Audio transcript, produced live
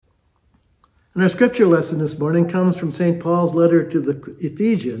And our scripture lesson this morning comes from St. Paul's letter to the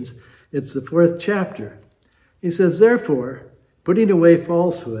Ephesians. It's the 4th chapter. He says, "Therefore, putting away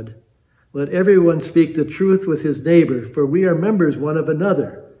falsehood, let everyone speak the truth with his neighbor, for we are members one of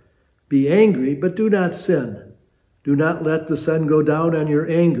another. Be angry, but do not sin. Do not let the sun go down on your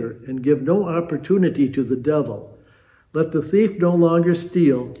anger, and give no opportunity to the devil. Let the thief no longer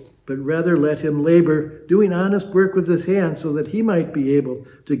steal, but rather let him labor, doing honest work with his hands, so that he might be able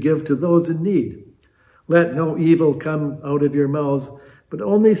to give to those in need. Let no evil come out of your mouths, but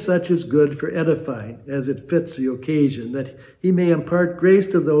only such as good for edifying, as it fits the occasion, that he may impart grace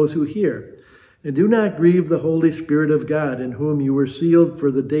to those who hear. And do not grieve the Holy Spirit of God, in whom you were sealed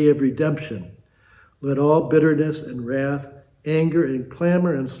for the day of redemption. Let all bitterness and wrath, anger and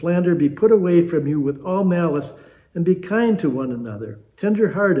clamor and slander be put away from you with all malice, and be kind to one another,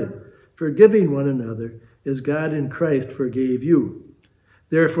 tender-hearted, forgiving one another, as God in Christ forgave you.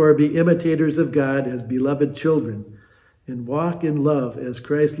 Therefore be imitators of God as beloved children, and walk in love as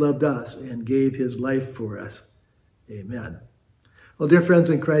Christ loved us and gave his life for us." Amen. Well, dear friends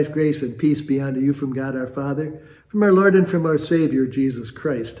in Christ, grace and peace be unto you from God our Father, from our Lord and from our Savior, Jesus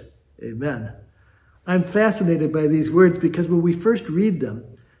Christ. Amen. I'm fascinated by these words because when we first read them,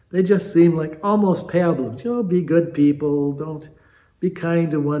 they just seem like almost pablums. Be good people, don't be kind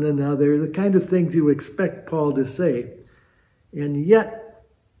to one another, the kind of things you expect Paul to say. And yet,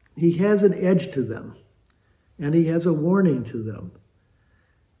 he has an edge to them, and he has a warning to them.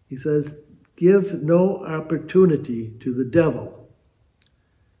 He says, give no opportunity to the devil.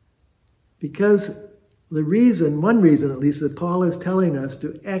 Because one reason at least, that Paul is telling us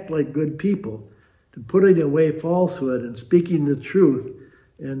to act like good people, to putting away falsehood and speaking the truth,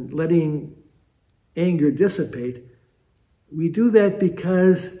 and letting anger dissipate, we do that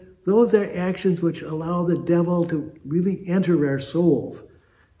because those are actions which allow the devil to really enter our souls.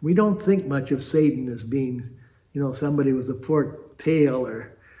 We don't think much of Satan as being, somebody with a forked tail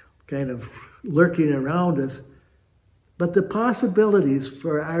or kind of lurking around us. But the possibilities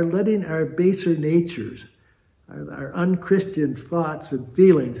for our letting our baser natures, our unchristian thoughts and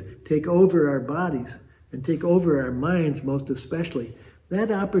feelings take over our bodies and take over our minds most especially,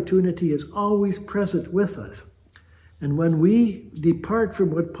 that opportunity is always present with us. And when we depart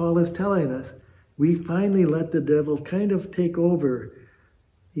from what Paul is telling us, we finally let the devil kind of take over.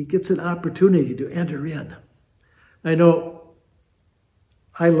 He gets an opportunity to enter in. I know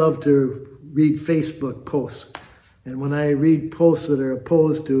I love to read Facebook posts. And when I read posts that are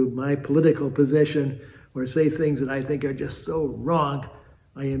opposed to my political position or say things that I think are just so wrong,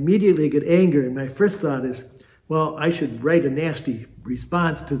 I immediately get angry. And my first thought is, well, I should write a nasty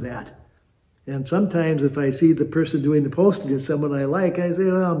response to that. And sometimes if I see the person doing the posting is someone I like, I say,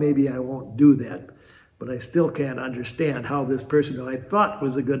 well, maybe I won't do that. But I still can't understand how this person who I thought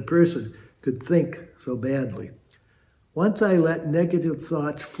was a good person could think so badly. Once I let negative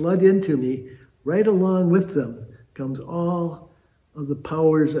thoughts flood into me, right along with them comes all of the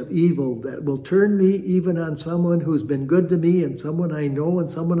powers of evil that will turn me even on someone who's been good to me and someone I know and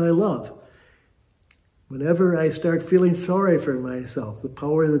someone I love. Whenever I start feeling sorry for myself, the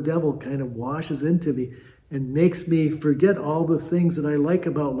power of the devil kind of washes into me and makes me forget all the things that I like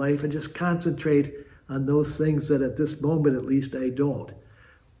about life and just concentrate on those things that at this moment at least I don't.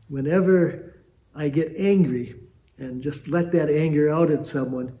 Whenever I get angry and just let that anger out at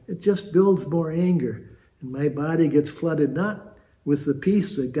someone, it just builds more anger. And my body gets flooded not with the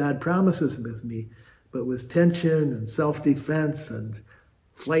peace that God promises with me, but with tension and self-defense and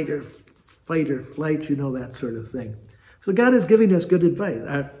fight or flight, that sort of thing. So God is giving us good advice.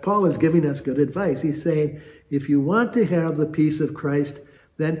 Paul is giving us good advice. He's saying, if you want to have the peace of Christ,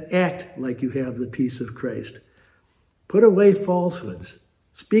 then act like you have the peace of Christ. Put away falsehoods.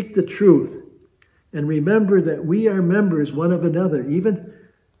 Speak the truth. And remember that we are members one of another. Even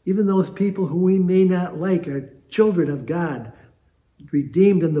those people who we may not like are children of God,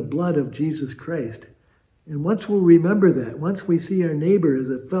 redeemed in the blood of Jesus Christ. And once we'll remember that, once we see our neighbor as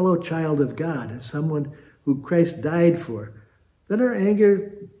a fellow child of God, as someone who Christ died for, then our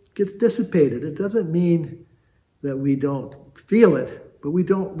anger gets dissipated. It doesn't mean that we don't feel it, but we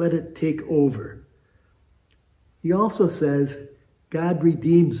don't let it take over. He also says, God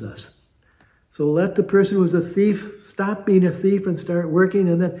redeems us. So let the person who's a thief stop being a thief and start working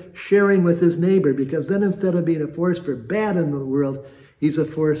and then sharing with his neighbor, because then instead of being a force for bad in the world, he's a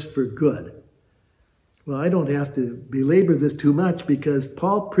force for good. Well, I don't have to belabor this too much because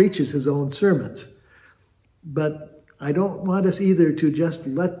Paul preaches his own sermons. But I don't want us either to just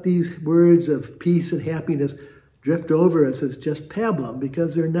let these words of peace and happiness drift over us as just pablum,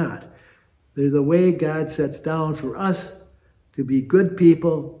 because they're not. They're the way God sets down for us to be good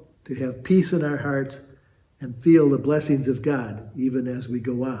people, to have peace in our hearts and feel the blessings of God even as we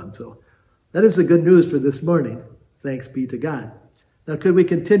go on. So that is the good news for this morning. Thanks be to God. Now could we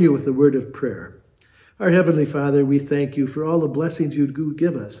continue with the word of prayer? Our Heavenly Father, we thank you for all the blessings you do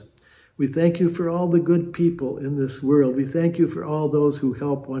give us. We thank you for all the good people in this world. We thank you for all those who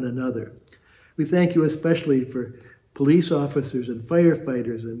help one another. We thank you especially for police officers and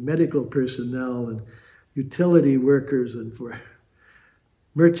firefighters and medical personnel and utility workers, and for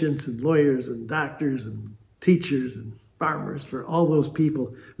merchants and lawyers and doctors and teachers and farmers, for all those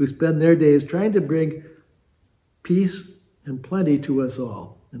people who spend their days trying to bring peace and plenty to us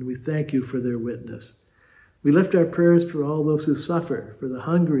all. And we thank you for their witness. We lift our prayers for all those who suffer, for the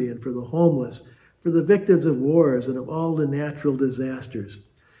hungry and for the homeless, for the victims of wars and of all the natural disasters.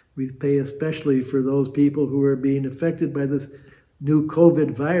 We pray especially for those people who are being affected by this new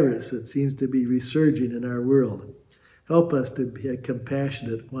COVID virus that seems to be resurging in our world. Help us to be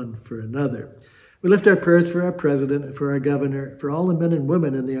compassionate one for another. We lift our prayers for our president, for our governor, for all the men and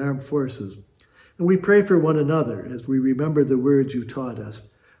women in the armed forces. And we pray for one another as we remember the words you taught us.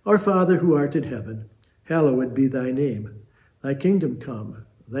 Our Father who art in heaven, hallowed be thy name. Thy kingdom come.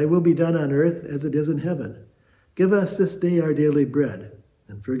 Thy will be done on earth as it is in heaven. Give us this day our daily bread,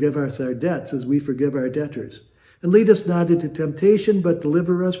 and forgive us our debts as we forgive our debtors. And lead us not into temptation, but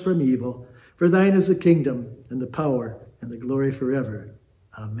deliver us from evil. For thine is the kingdom, and the power, and the glory forever.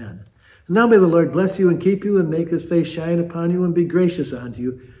 Amen. And now may the Lord bless you and keep you, and make his face shine upon you, and be gracious unto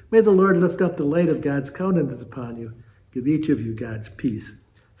you. May the Lord lift up the light of God's countenance upon you. Give each of you God's peace.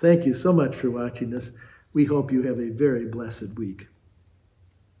 Thank you so much for watching this. We hope you have a very blessed week.